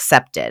 to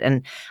accept it.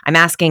 And I'm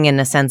asking in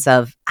a sense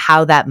of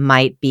how that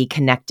might be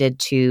connected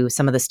to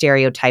some of the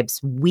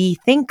stereotypes we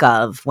think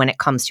of when it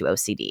comes to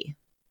OCD.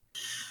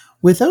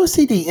 With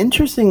OCD,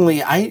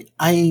 interestingly,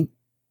 I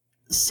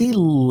see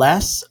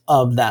less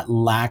of that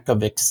lack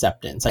of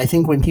acceptance. I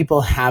think when people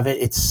have it,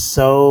 it's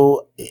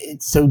so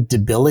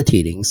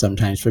debilitating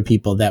sometimes for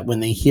people that when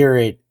they hear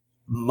it,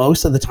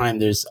 most of the time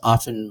there's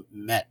often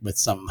met with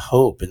some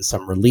hope and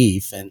some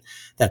relief, and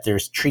that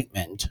there's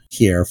treatment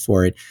here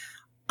for it.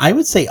 I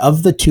would say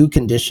of the two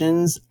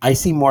conditions, I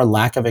see more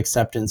lack of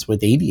acceptance with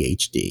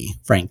ADHD,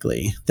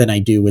 frankly, than I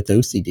do with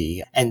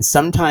OCD. And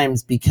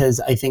sometimes because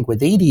I think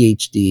with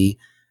ADHD,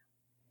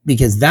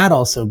 because that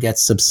also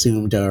gets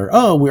subsumed, or,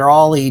 oh, we're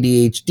all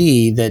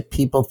ADHD, that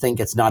people think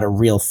it's not a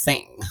real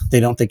thing.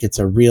 They don't think it's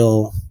a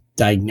real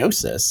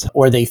diagnosis,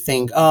 or they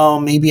think, oh,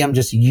 maybe I'm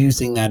just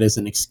using that as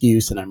an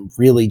excuse and I'm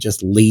really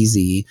just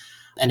lazy.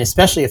 And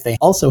especially if they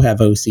also have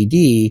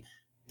OCD,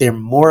 they're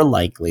more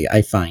likely,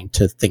 I find,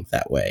 to think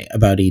that way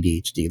about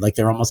ADHD. Like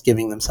they're almost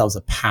giving themselves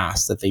a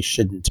pass that they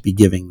shouldn't be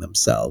giving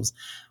themselves.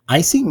 I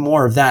see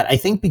more of that. I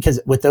think because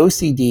with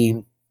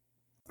OCD,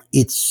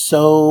 it's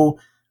so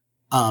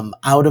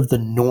out of the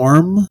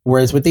norm.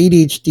 Whereas with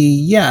ADHD,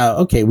 yeah,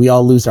 okay, we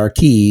all lose our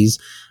keys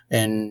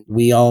and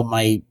we all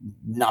might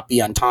not be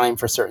on time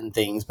for certain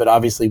things, but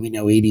obviously we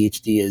know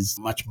ADHD is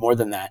much more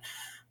than that.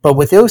 But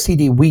with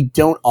OCD, we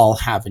don't all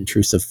have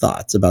intrusive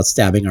thoughts about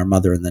stabbing our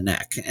mother in the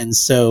neck. And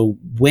so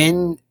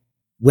when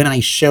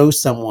I show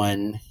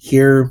someone,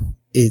 here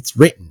it's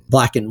written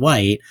black and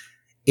white,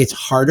 it's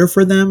harder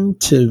for them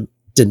to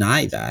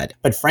deny that.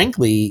 But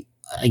frankly,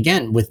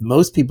 again, with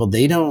most people,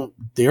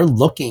 they're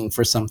looking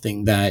for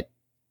something that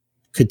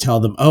could tell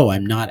them, oh,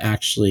 I'm not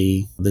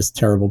actually this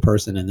terrible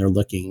person, and they're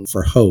looking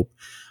for hope.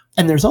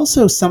 And there's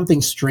also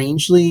something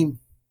strangely,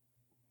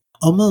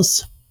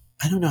 almost,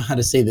 I don't know how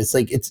to say this,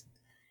 like it's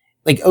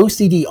like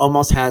OCD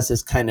almost has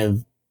this kind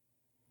of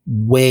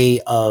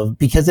way of,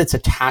 because it's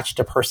attached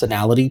to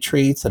personality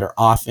traits that are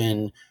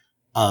often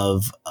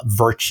of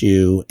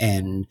virtue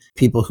and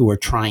people who are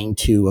trying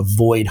to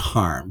avoid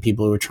harm,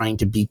 people who are trying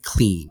to be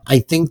clean. I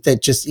think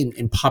that just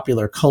in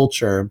popular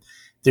culture,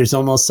 there's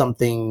almost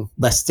something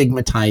less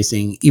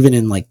stigmatizing, even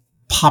in like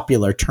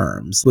popular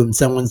terms. When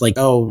someone's like,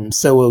 oh, I'm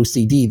so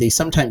OCD, they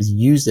sometimes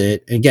use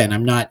it. Again,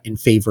 I'm not in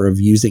favor of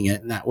using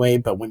it in that way,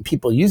 but when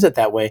people use it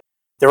that way,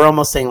 they're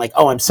almost saying like,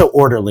 oh, I'm so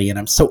orderly and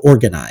I'm so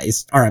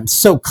organized, or I'm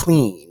so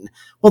clean.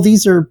 Well,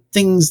 these are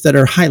things that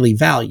are highly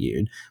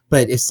valued.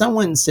 But if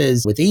someone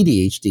says with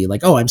ADHD,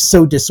 like, oh, I'm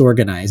so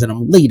disorganized and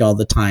I'm late all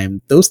the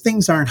time, those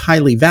things aren't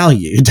highly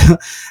valued.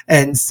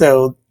 And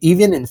so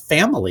even in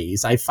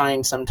families, I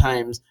find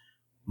sometimes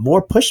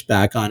more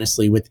pushback,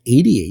 honestly, with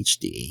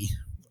ADHD,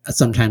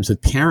 sometimes with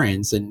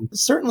parents, and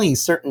certainly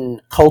certain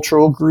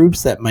cultural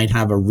groups that might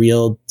have a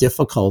real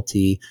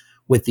difficulty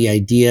with the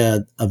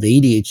idea of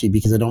ADHD,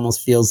 because it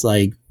almost feels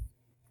like,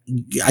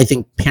 I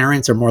think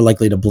parents are more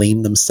likely to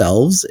blame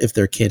themselves if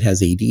their kid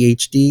has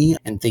ADHD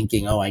and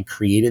thinking, oh, I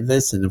created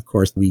this. And of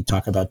course, we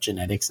talk about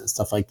genetics and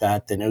stuff like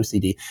that than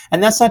OCD.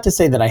 And that's not to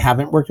say that I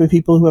haven't worked with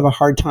people who have a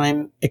hard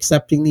time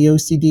accepting the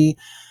OCD,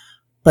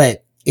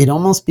 but it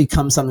almost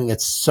becomes something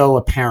that's so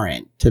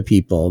apparent to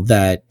people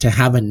that to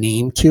have a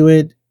name to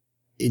it,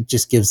 it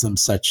just gives them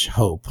such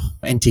hope.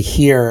 And to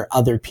hear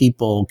other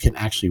people can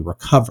actually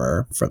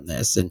recover from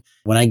this. And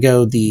when I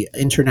go, the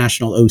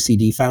International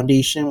OCD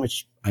Foundation,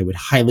 which I would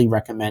highly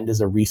recommend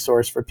as a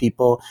resource for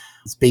people,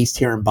 it's based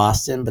here in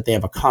Boston, but they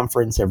have a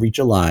conference every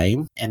July,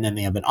 and then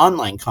they have an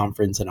online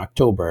conference in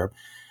October.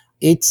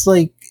 It's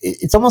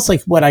almost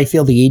like what I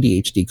feel the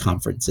ADHD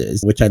conference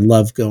is, which I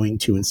love going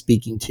to and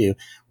speaking to.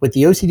 With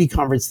the OCD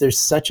conference, there's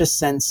such a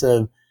sense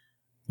of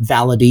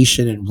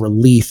validation and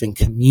relief and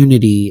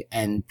community,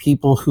 and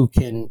people who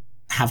can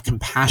have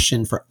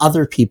compassion for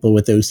other people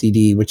with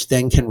OCD, which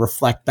then can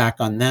reflect back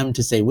on them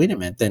to say, wait a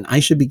minute, then I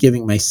should be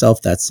giving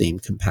myself that same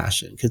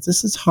compassion, because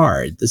this is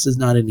hard. This is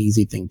not an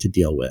easy thing to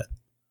deal with.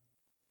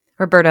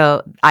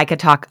 Roberto, I could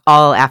talk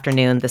all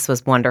afternoon. This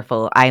was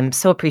wonderful. I'm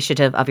so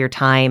appreciative of your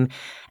time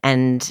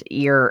and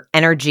your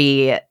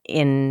energy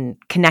in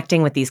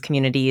connecting with these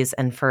communities,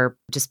 and for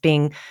just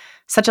being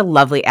such a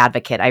lovely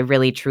advocate. I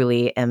really,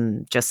 truly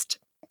am just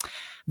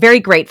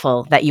very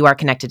grateful that you are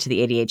connected to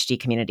the ADHD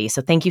community.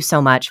 So thank you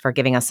so much for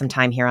giving us some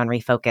time here on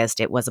Refocused.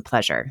 It was a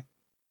pleasure.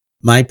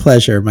 My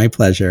pleasure. My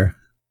pleasure.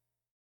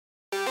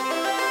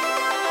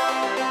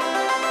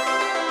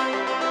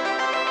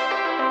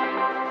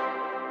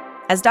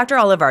 As Dr.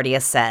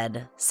 Olivardia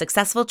said,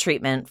 successful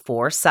treatment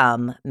for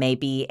some may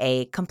be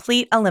a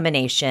complete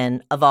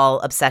elimination of all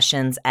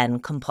obsessions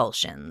and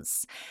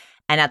compulsions.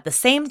 And at the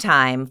same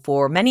time,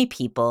 for many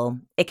people,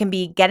 it can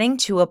be getting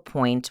to a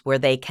point where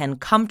they can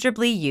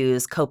comfortably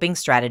use coping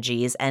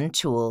strategies and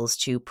tools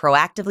to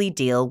proactively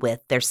deal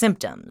with their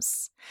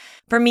symptoms.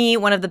 For me,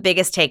 one of the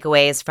biggest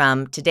takeaways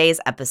from today's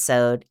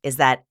episode is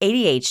that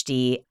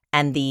ADHD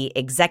and the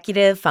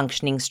executive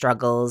functioning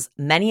struggles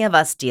many of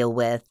us deal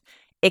with,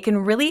 it can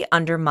really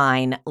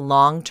undermine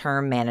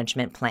long-term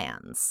management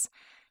plans.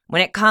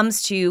 When it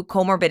comes to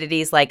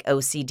comorbidities like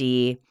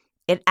OCD,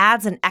 it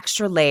adds an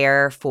extra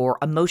layer for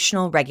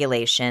emotional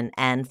regulation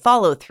and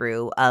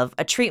follow-through of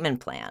a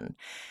treatment plan.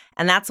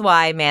 And that's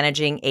why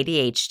managing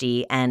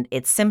ADHD and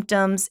its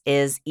symptoms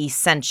is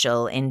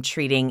essential in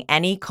treating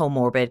any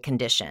comorbid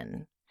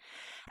condition.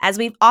 As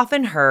we've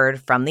often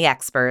heard from the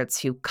experts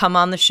who come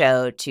on the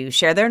show to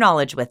share their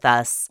knowledge with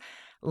us,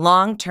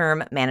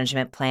 Long-term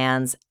management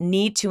plans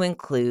need to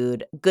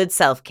include good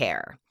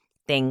self-care,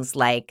 things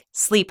like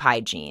sleep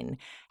hygiene,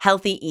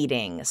 healthy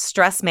eating,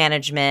 stress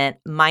management,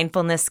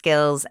 mindfulness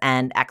skills,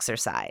 and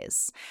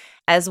exercise,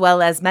 as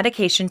well as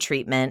medication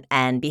treatment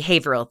and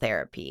behavioral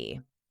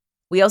therapy.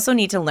 We also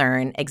need to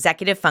learn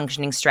executive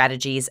functioning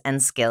strategies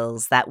and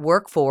skills that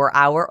work for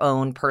our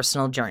own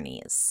personal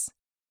journeys.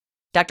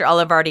 Dr.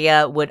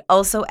 Olivardia would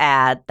also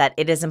add that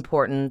it is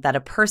important that a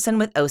person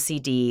with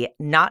OCD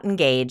not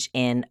engage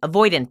in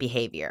avoidant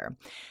behavior,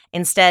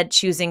 instead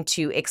choosing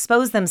to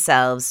expose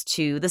themselves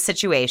to the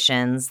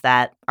situations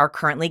that are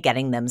currently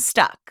getting them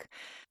stuck,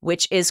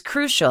 which is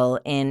crucial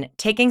in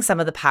taking some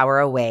of the power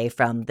away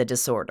from the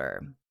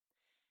disorder.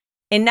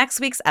 In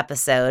next week's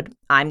episode,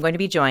 I'm going to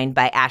be joined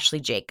by Ashley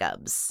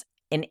Jacobs,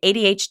 an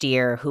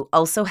ADHDer who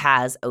also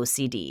has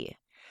OCD.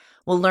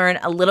 We'll learn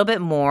a little bit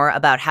more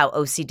about how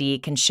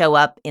OCD can show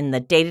up in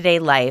the day-to-day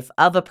life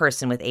of a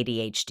person with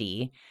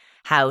ADHD,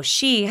 how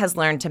she has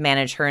learned to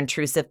manage her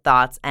intrusive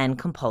thoughts and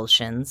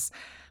compulsions.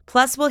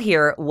 Plus, we'll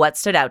hear what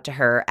stood out to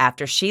her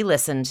after she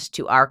listened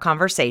to our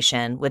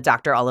conversation with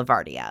Dr.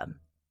 Olivardia.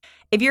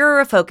 If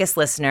you're a Refocus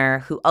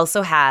listener who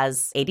also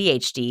has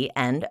ADHD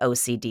and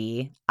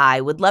OCD,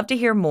 I would love to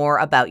hear more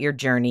about your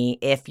journey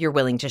if you're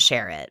willing to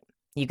share it.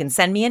 You can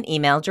send me an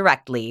email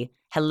directly,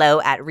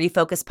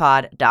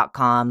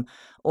 hello@refocuspod.com,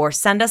 or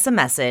send us a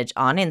message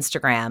on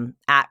Instagram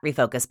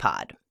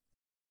 @refocuspod.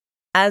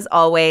 As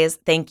always,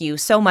 thank you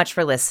so much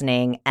for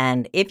listening,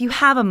 and if you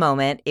have a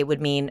moment, it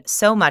would mean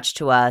so much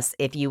to us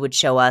if you would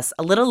show us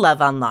a little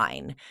love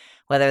online,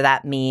 whether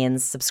that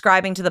means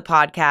subscribing to the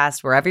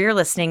podcast wherever you're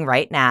listening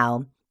right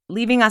now,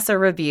 leaving us a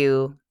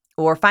review,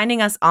 or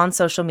finding us on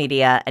social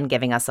media and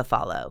giving us a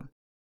follow.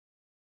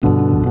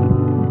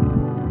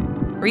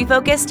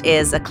 Refocused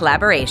is a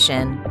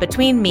collaboration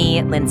between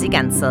me, Lindsay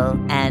Gensel,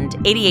 and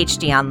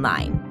ADHD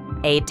Online,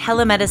 a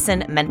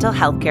telemedicine mental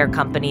health care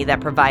company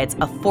that provides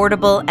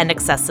affordable and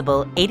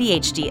accessible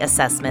ADHD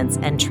assessments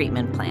and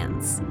treatment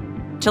plans.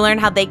 To learn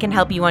how they can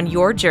help you on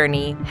your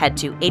journey, head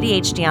to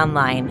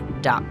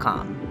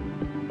adhdonline.com.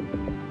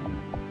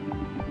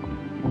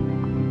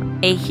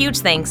 A huge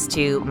thanks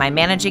to my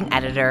managing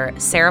editor,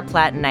 Sarah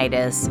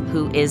Platinitis,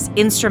 who is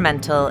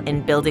instrumental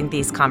in building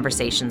these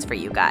conversations for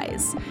you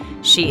guys.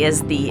 She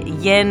is the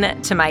yin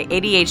to my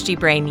ADHD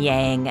brain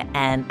yang,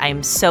 and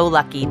I'm so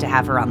lucky to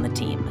have her on the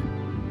team.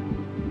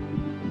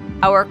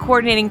 Our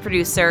coordinating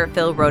producer,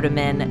 Phil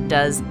Rodeman,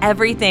 does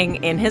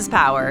everything in his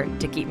power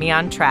to keep me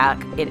on track.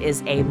 It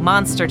is a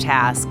monster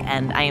task,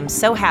 and I am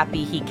so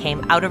happy he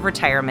came out of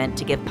retirement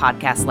to give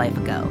podcast life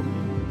a go.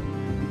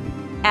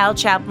 Al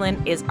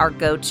Chaplin is our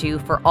go-to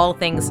for all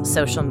things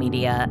social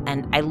media,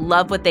 and I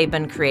love what they've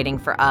been creating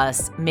for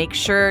us. Make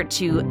sure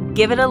to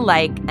give it a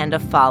like and a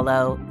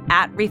follow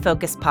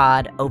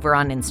 @RefocusPod over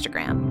on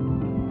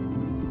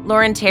Instagram.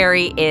 Lauren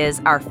Terry is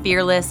our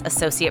fearless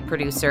associate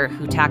producer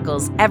who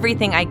tackles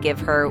everything I give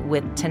her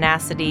with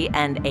tenacity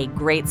and a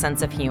great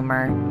sense of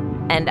humor.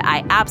 And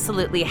I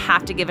absolutely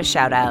have to give a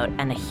shout out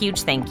and a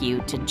huge thank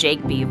you to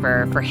Jake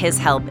Beaver for his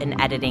help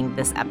in editing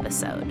this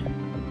episode.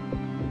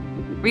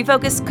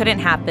 Refocus couldn't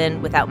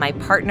happen without my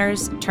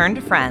partners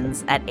turned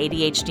friends at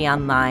ADHD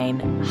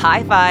Online.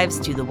 High fives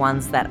to the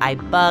ones that I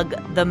bug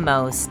the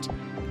most: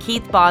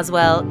 Keith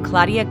Boswell,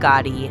 Claudia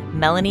Gotti,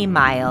 Melanie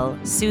Mile,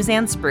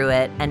 Suzanne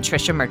Spruitt, and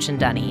Trisha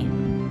Merchandunny.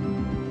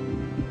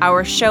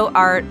 Our show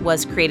art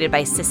was created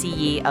by Sissy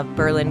Yee of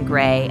Berlin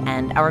Grey,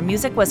 and our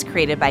music was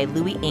created by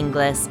Louis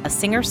Inglis, a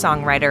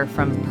singer-songwriter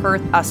from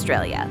Perth,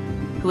 Australia,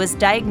 who was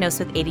diagnosed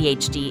with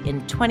ADHD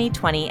in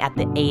 2020 at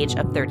the age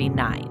of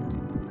 39.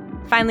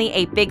 Finally,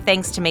 a big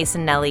thanks to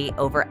Mason Nelly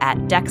over at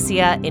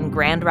Dexia in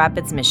Grand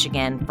Rapids,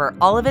 Michigan, for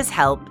all of his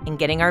help in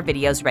getting our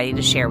videos ready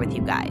to share with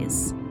you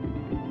guys.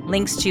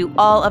 Links to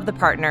all of the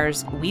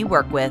partners we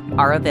work with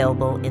are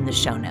available in the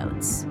show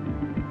notes.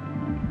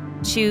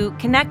 To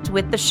connect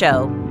with the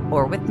show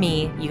or with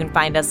me, you can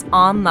find us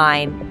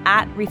online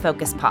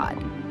 @RefocusPod,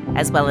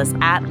 as well as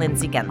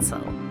 @Lindsay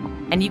Gensel.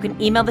 And you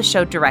can email the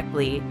show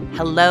directly,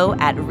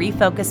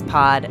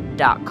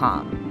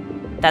 hello@refocuspod.com.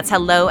 That's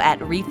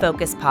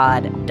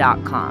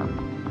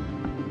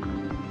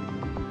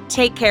hello@refocuspod.com.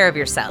 Take care of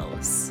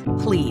yourselves,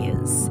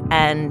 please.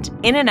 And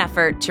in an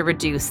effort to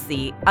reduce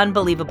the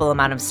unbelievable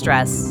amount of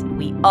stress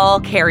we all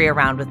carry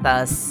around with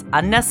us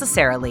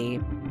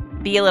unnecessarily,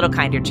 be a little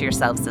kinder to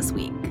yourselves this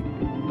week.